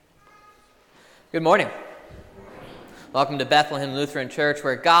Good morning. Welcome to Bethlehem Lutheran Church,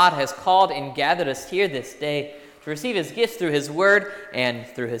 where God has called and gathered us here this day to receive his gifts through his word and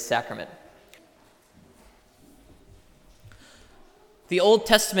through his sacrament. The Old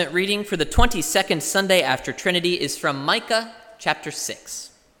Testament reading for the 22nd Sunday after Trinity is from Micah chapter 6.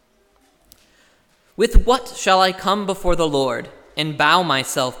 With what shall I come before the Lord and bow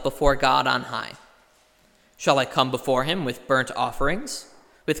myself before God on high? Shall I come before him with burnt offerings,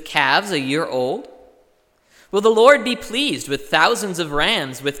 with calves a year old? Will the Lord be pleased with thousands of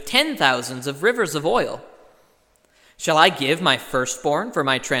rams, with 10,000s of rivers of oil? Shall I give my firstborn for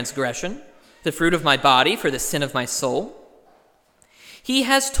my transgression, the fruit of my body for the sin of my soul? He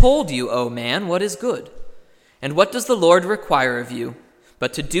has told you, O man, what is good. And what does the Lord require of you,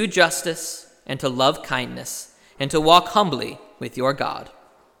 but to do justice and to love kindness and to walk humbly with your God?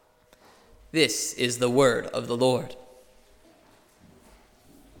 This is the word of the Lord.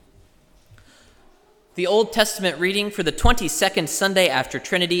 The Old Testament reading for the 22nd Sunday after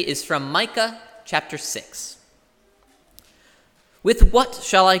Trinity is from Micah chapter 6. With what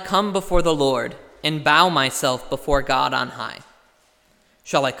shall I come before the Lord and bow myself before God on high?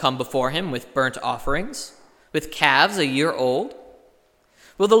 Shall I come before him with burnt offerings, with calves a year old?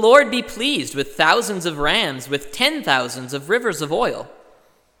 Will the Lord be pleased with thousands of rams, with 10,000s of rivers of oil?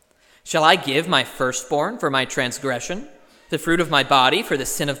 Shall I give my firstborn for my transgression, the fruit of my body for the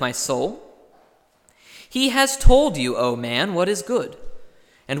sin of my soul? He has told you, O man, what is good.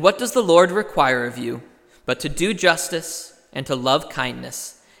 And what does the Lord require of you, but to do justice and to love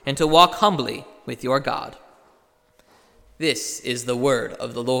kindness and to walk humbly with your God? This is the word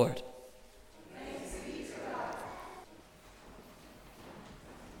of the Lord. Thanks be to God.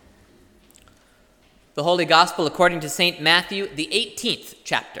 The Holy Gospel according to St. Mathew, the 18th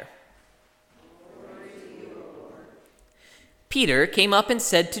chapter. Glory to you, O Lord. Peter came up and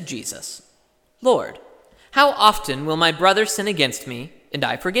said to Jesus, Lord, how often will my brother sin against me, and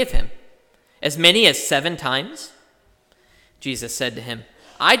I forgive him? As many as 7 times? Jesus said to him,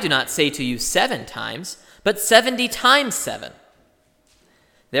 I do not say to you 7 times, but 70 times 7.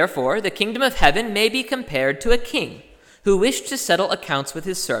 Therefore, the kingdom of heaven may be compared to a king who wished to settle accounts with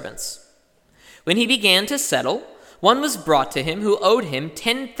his servants. When he began to settle, one was brought to him who owed him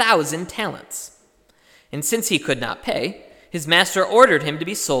 10,000 talents. And since he could not pay, his master ordered him to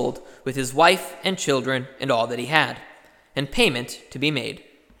be sold with his wife and children and all that he had, and payment to be made.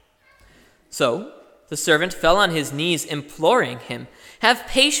 So the servant fell on his knees, imploring him, Have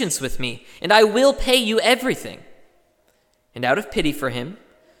patience with me, and I will pay you everything. And out of pity for him,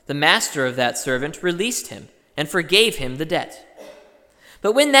 the master of that servant released him and forgave him the debt.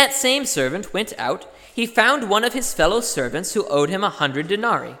 But when that same servant went out, he found one of his fellow servants who owed him 100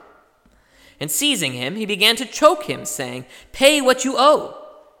 denarii. And seizing him, he began to choke him, saying, Pay what you owe.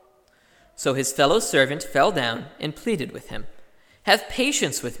 So his fellow servant fell down and pleaded with him, Have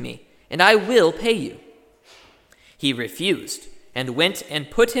patience with me, and I will pay you. He refused, and went and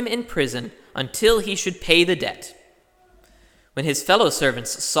put him in prison until he should pay the debt. When his fellow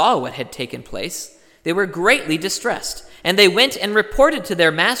servants saw what had taken place, they were greatly distressed, and they went and reported to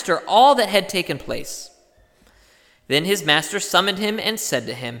their master all that had taken place. Then his master summoned him and said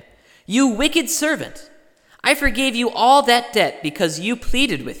to him, You wicked servant, I forgave you all that debt because you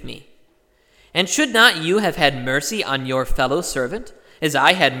pleaded with me. And should not you have had mercy on your fellow servant, as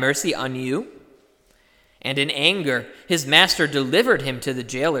I had mercy on you? And in anger his master delivered him to the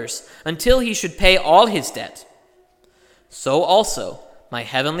jailers until he should pay all his debt. So also my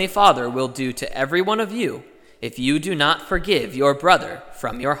heavenly Father will do to every one of you if you do not forgive your brother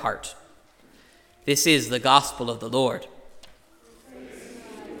from your heart. This is the gospel of the Lord.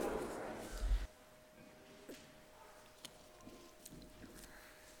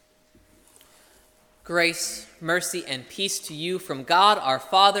 Grace, mercy, and peace to you from God our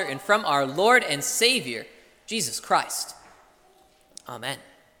Father and from our Lord and Savior, Jesus Christ. Amen.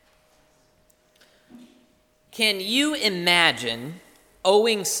 Can you imagine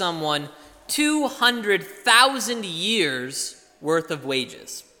owing someone 200,000 years worth of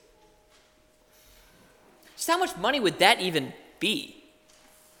wages? Just how much money would that even be?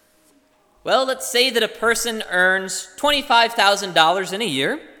 Well, let's say that a person earns $25,000 in a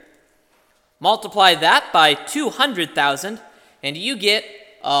year. Multiply that by 200,000, and you get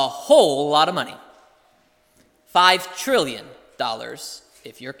a whole lot of money. $5 trillion,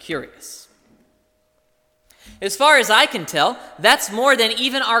 if you're curious. As far as I can tell, that's more than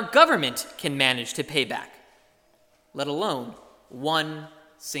even our government can manage to pay back, let alone one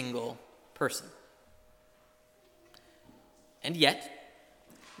single person. And yet,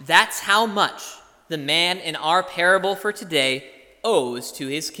 that's how much the man in our parable for today owes to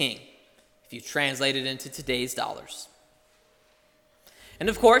his king. if you translate it into today's dollars. And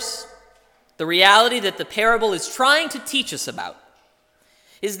of course, the reality that the parable is trying to teach us about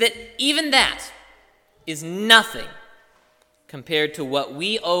is that even that is nothing compared to what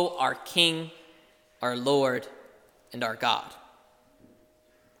we owe our King, our Lord, and our God.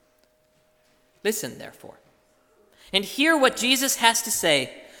 Listen, therefore, and hear what Jesus has to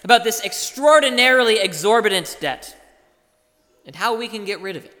say about this extraordinarily exorbitant debt and how we can get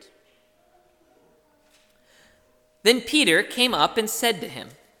rid of it. Then Peter came up and said to him,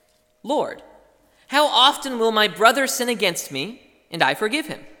 "Lord, how often will my brother sin against me, and I forgive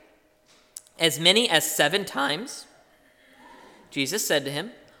him? As many as 7 times?" Jesus said to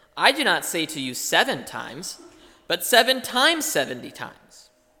him, "I do not say to you 7 times, but 7 times 70 times.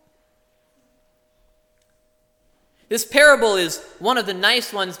 This parable is one of the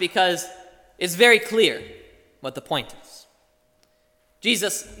nice ones because it's very clear what the point is.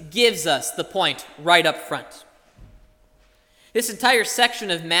 Jesus gives us the point right up front. This entire section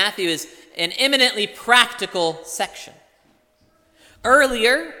of Matthew is an eminently practical section.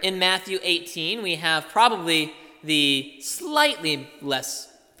 Earlier in Matthew 18, we have probably the slightly less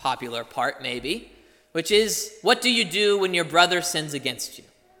popular part, maybe, which is, what do you do when your brother sins against you?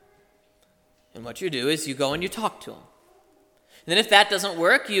 And what you do is you go and you talk to him. And then if that doesn't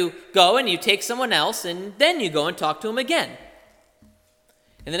work, you go and you take someone else, and then you go and talk to him again.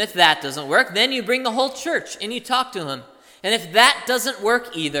 And then if that doesn't work, then you bring the whole church and you talk to him. And if that doesn't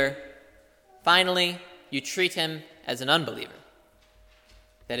work either, finally, you treat him as an unbeliever.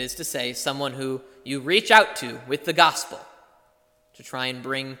 That is to say, someone who you reach out to with the gospel to try and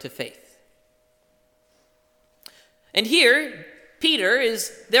bring to faith. And here, Peter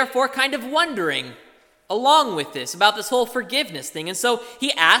is therefore kind of wondering, along with this, about this whole forgiveness thing. And so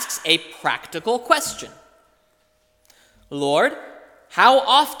he asks a practical question. "Lord, how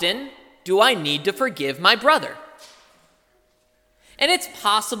often do I need to forgive my brother?" And it's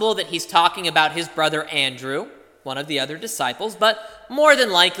possible that he's talking about his brother Andrew, one of the other disciples, but more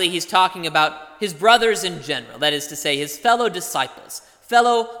than likely he's talking about his brothers in general, that is to say, his fellow disciples,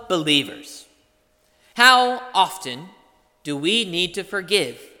 fellow believers. How often do we need to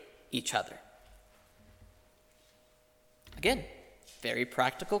forgive each other? Again, very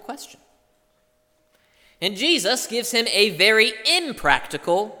practical question. And Jesus gives him a very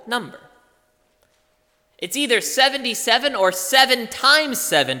impractical number. It's either 77 or 7 times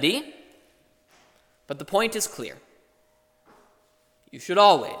 70, but the point is clear. You should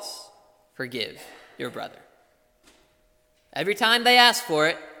always forgive your brother. Every time they ask for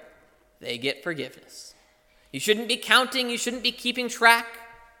it, they get forgiveness. You shouldn't be counting, you shouldn't be keeping track.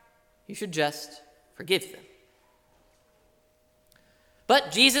 You should just forgive them.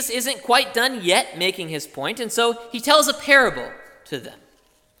 But Jesus isn't quite done yet making his point, and so he tells a parable to them.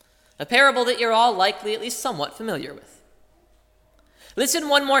 A parable that you're all likely at least somewhat familiar with. Listen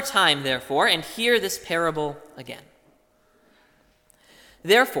one more time, therefore, and hear this parable again.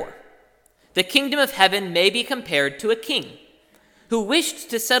 "Therefore, the kingdom of heaven may be compared to a king who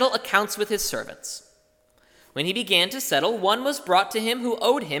wished to settle accounts with his servants. When he began to settle, one was brought to him who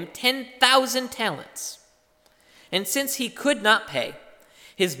owed him 10,000 talents. And since he could not pay,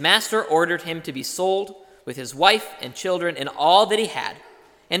 his master ordered him to be sold with his wife and children and all that he had,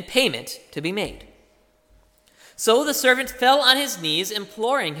 and payment to be made. So the servant fell on his knees,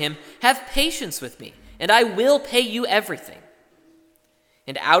 imploring him, 'Have patience with me, and I will pay you everything.'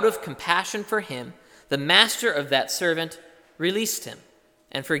 And out of compassion for him, the master of that servant released him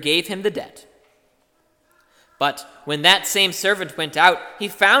and forgave him the debt. But when that same servant went out, he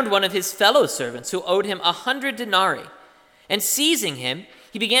found one of his fellow servants who owed him 100 denarii, and seizing him,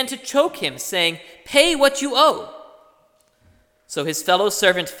 he began to choke him, saying, 'Pay what you owe.' So his fellow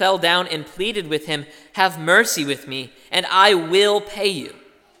servant fell down and pleaded with him, 'Have mercy with me, and I will pay you.'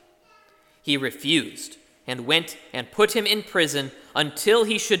 He refused and went and put him in prison until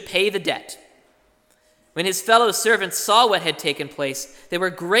he should pay the debt. When his fellow servants saw what had taken place, they were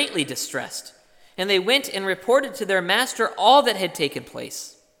greatly distressed, and they went and reported to their master all that had taken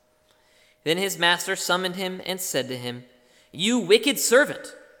place. Then his master summoned him and said to him, 'You wicked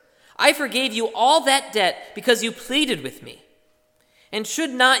servant, I forgave you all that debt because you pleaded with me. And should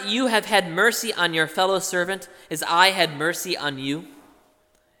not you have had mercy on your fellow servant as I had mercy on you?'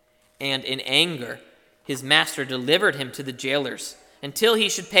 And in anger, his master delivered him to the jailers until he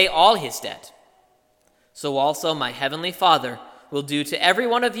should pay all his debt. So also my heavenly Father will do to every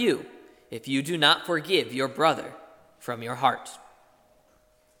one of you if you do not forgive your brother from your heart."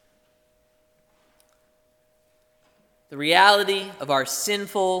 The reality of our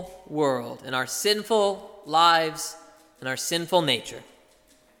sinful world and our sinful lives and our sinful nature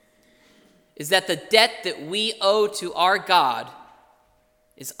is that the debt that we owe to our God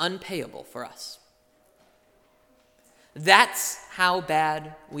is unpayable for us. That's how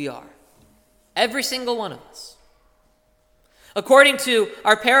bad we are. Every single one of us. According to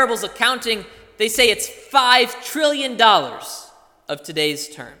our parable's accounting, they say it's $5 trillion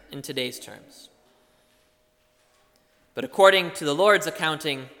in today's terms. But according to the Lord's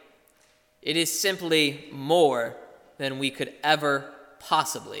accounting, it is simply more than we could ever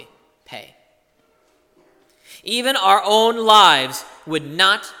possibly pay. Even our own lives would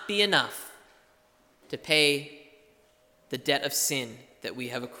not be enough to pay the debt of sin that we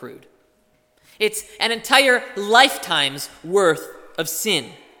have accrued. It's an entire lifetime's worth of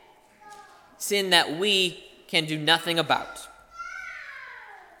sin that we can do nothing about.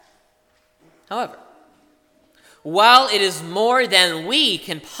 However, while it is more than we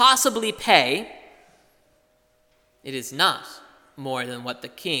can possibly pay, it is not more than what the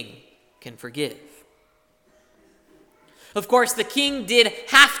King can forgive. Of course, the King did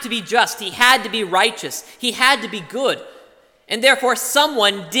have to be just. He had to be righteous. He had to be good. And therefore,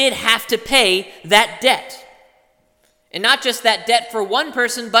 someone did have to pay that debt. And not just that debt for one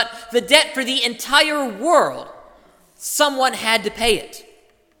person, but the debt for the entire world. Someone had to pay it.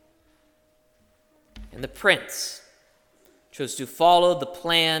 And the prince chose to follow the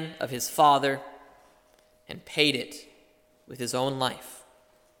plan of his father and paid it with his own life.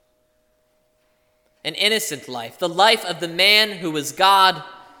 An innocent life, the life of the man who was God.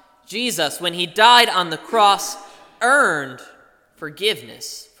 Jesus, when he died on the cross, earned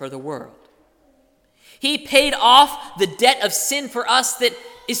forgiveness for the world. He paid off the debt of sin for us that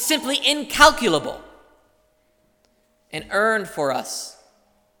is simply incalculable, and earned for us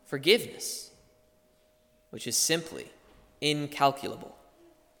forgiveness, which is simply incalculable.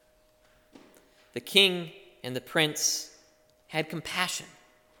 The king and the prince had compassion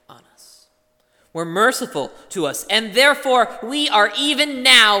on us, were merciful to us, and therefore we are even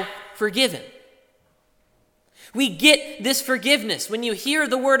now forgiven. We get this forgiveness when you hear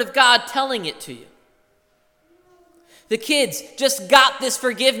the word of God telling it to you. The kids just got this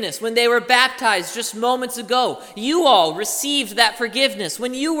forgiveness when they were baptized just moments ago. You all received that forgiveness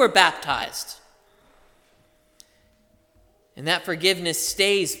when you were baptized. And that forgiveness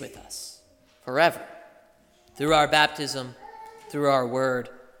stays with us forever through our baptism, through our word,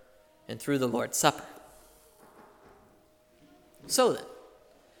 and through the Lord's Supper. So then,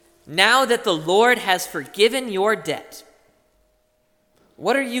 now that the Lord has forgiven your debt,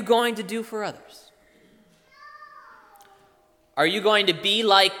 what are you going to do for others? Are you going to be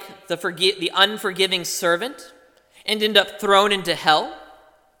like the unforgiving servant and end up thrown into hell?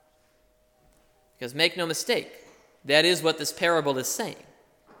 Because make no mistake, that is what this parable is saying.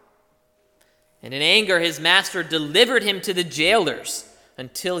 And in anger, his master delivered him to the jailers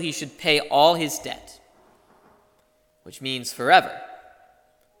until he should pay all his debt, which means forever,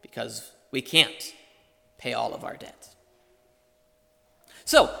 because we can't pay all of our debt.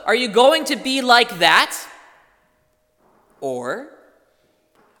 So, are you going to be like that? Or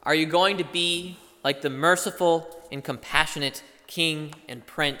are you going to be like the merciful and compassionate king and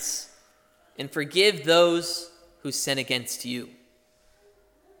prince and forgive those who sin against you?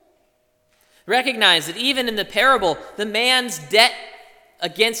 Recognize that even in the parable, the man's debt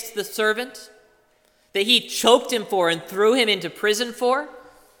against the servant that he choked him for and threw him into prison for,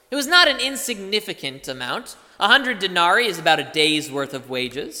 it was not an insignificant amount. 100 denarii is about a day's worth of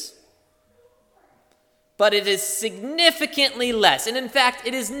wages. But it is significantly less, and in fact,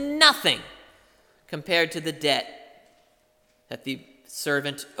 it is nothing compared to the debt that the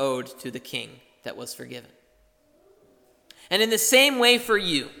servant owed to the king that was forgiven. And in the same way for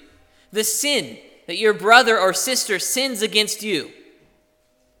you, the sin that your brother or sister sins against you,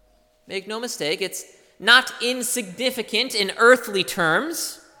 make no mistake, it's not insignificant in earthly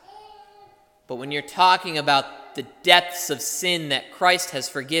terms, but when you're talking about the depths of sin that Christ has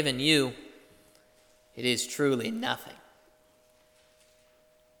forgiven you, it is truly nothing.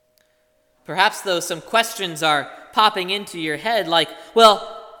 Perhaps, though, some questions are popping into your head like,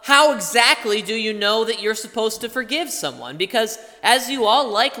 well, how exactly do you know that you're supposed to forgive someone? Because, as you all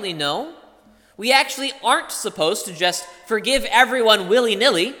likely know, we actually aren't supposed to just forgive everyone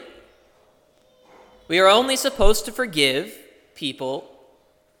willy-nilly. We are only supposed to forgive people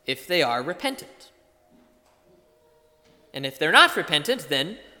if they are repentant. And if they're not repentant,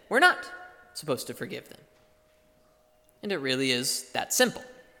 then we're not supposed to forgive them. And it really is that simple.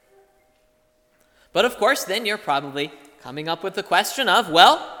 But of course, then you're probably coming up with the question of,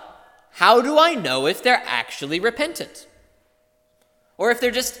 well, how do I know if they're actually repentant? Or if they're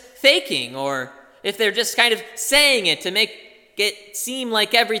just faking, or if they're just kind of saying it to it seem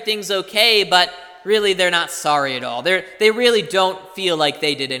like everything's okay, but really they're not sorry at all. They really don't feel like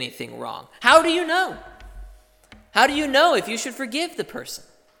they did anything wrong. How do you know? How do you know if you should forgive the person?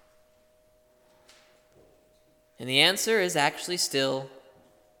 And the answer is actually still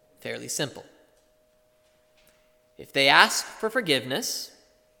fairly simple. If they ask for forgiveness,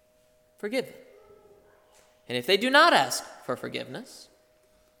 forgive them. And if they do not ask for forgiveness,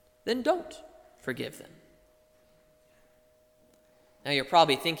 then don't forgive them. Now you're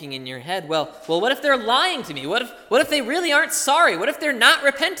probably thinking in your head, well, what if they're lying to me? What if they really aren't sorry? What if they're not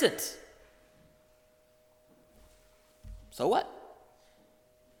repentant? So what?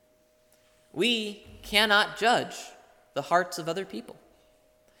 We cannot judge the hearts of other people.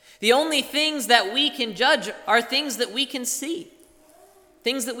 The only things that we can judge are things that we can see,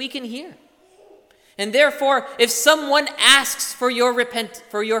 things that we can hear. And therefore, if someone asks for your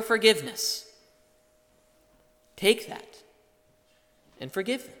forgiveness, take that and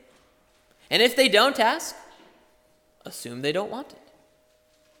forgive them. And if they don't ask, assume they don't want it.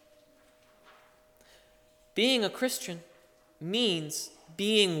 Being a Christian means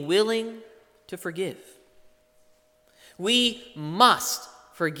being willing to forgive. We must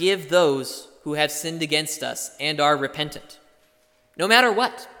forgive those who have sinned against us and are repentant, no matter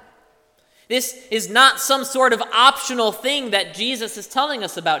what. This is not some sort of optional thing that Jesus is telling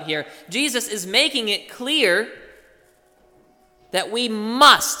us about here. Jesus is making it clear that we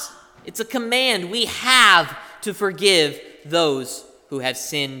must, it's a command, we have to forgive those who have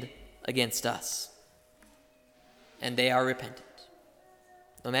sinned against us. And they are repentant,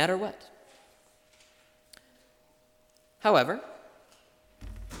 no matter what. However,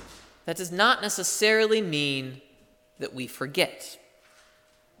 that does not necessarily mean that we forget.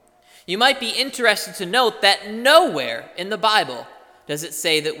 You might be interested to note that nowhere in the Bible does it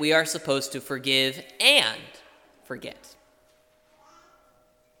say that we are supposed to forgive and forget.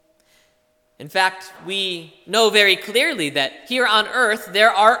 In fact, we know very clearly that here on earth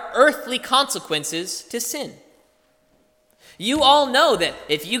there are earthly consequences to sin. You all know that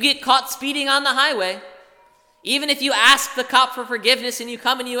if you get caught speeding on the highway, even if you ask the cop for forgiveness and you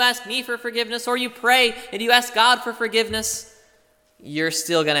come and you ask me for forgiveness, or you pray and you ask God for forgiveness, you're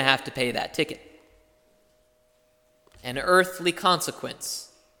still going to have to pay that ticket. An earthly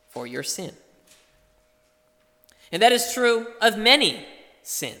consequence for your sin. And that is true of many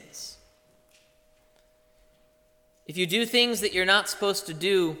sins. If you do things that you're not supposed to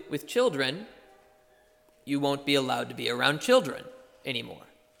do with children, you won't be allowed to be around children anymore,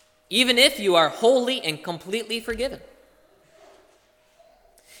 even if you are wholly and completely forgiven.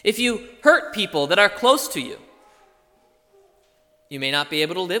 If you hurt people that are close to you, you may not be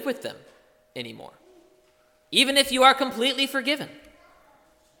able to live with them anymore, even if you are completely forgiven.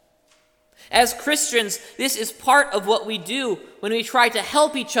 As Christians, this is part of what we do when we try to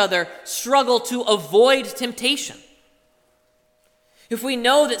help each other struggle to avoid temptation. If we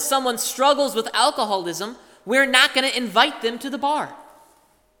know that someone struggles with alcoholism, we're not going to invite them to the bar.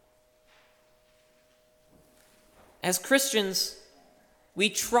 As Christians, we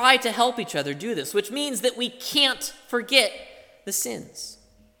try to help each other do this, which means that we can't forget the sins.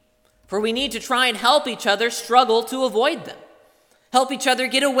 For we need to try and help each other struggle to avoid them. Help each other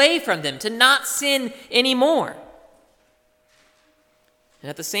get away from them, to not sin anymore. And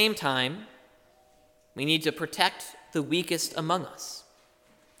at the same time, we need to protect the weakest among us,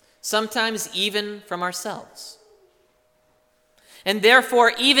 sometimes even from ourselves. And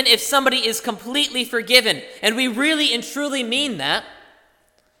therefore, even if somebody is completely forgiven, and we really and truly mean that,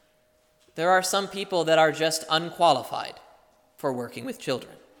 there are some people that are just unqualified for working with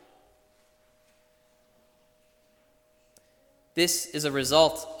children. This is a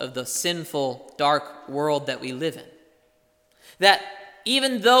result of the sinful, dark world that we live in. That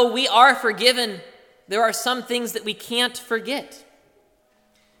even though we are forgiven, there are some things that we can't forget.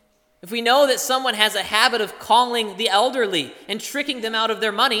 If we know that someone has a habit of calling the elderly and tricking them out of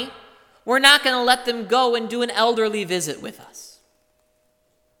their money, we're not going to let them go and do an elderly visit with us.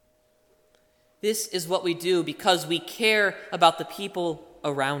 This is what we do because we care about the people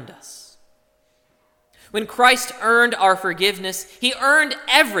around us. When Christ earned our forgiveness, he earned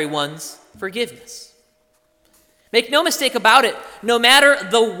everyone's forgiveness. Make no mistake about it, no matter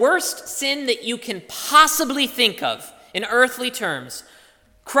the worst sin that you can possibly think of in earthly terms,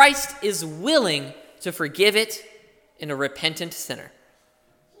 Christ is willing to forgive it in a repentant sinner.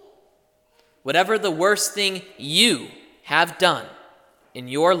 Whatever the worst thing you have done in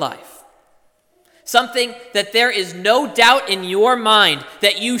your life, something that there is no doubt in your mind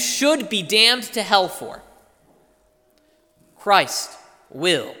that you should be damned to hell for, Christ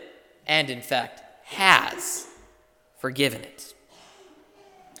will, and in fact has, forgiven it.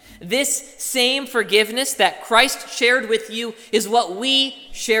 This same forgiveness that Christ shared with you is what we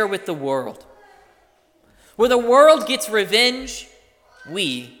share with the world. Where the world gets revenge,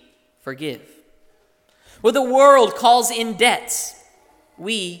 we forgive. Where the world calls in debts,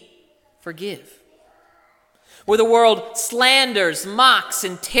 we forgive. Where the world slanders, mocks,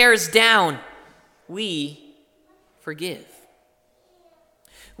 and tears down, we forgive.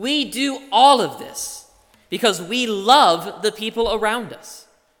 We do all of this because we love the people around us.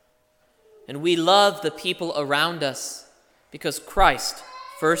 And we love the people around us because Christ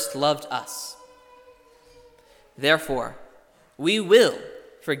first loved us. Therefore, we will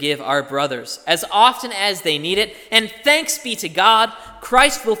forgive our brothers as often as they need it, and thanks be to God,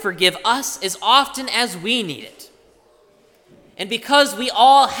 Christ will forgive us as often as we need it. And because we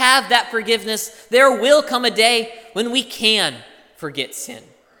all have that forgiveness, there will come a day when we can forget sin.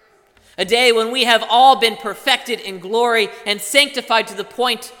 A day when we have all been perfected in glory and sanctified to the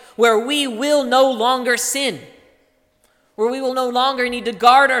point where we will no longer sin, where we will no longer need to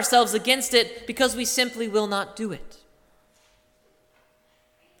guard ourselves against it because we simply will not do it.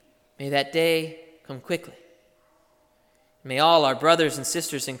 May that day come quickly. May all our brothers and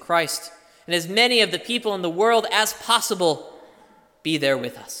sisters in Christ, and as many of the people in the world as possible, be there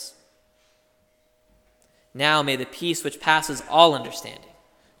with us. Now may the peace which passes all understanding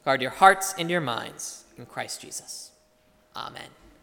guard your hearts and your minds in Christ Jesus. Amen.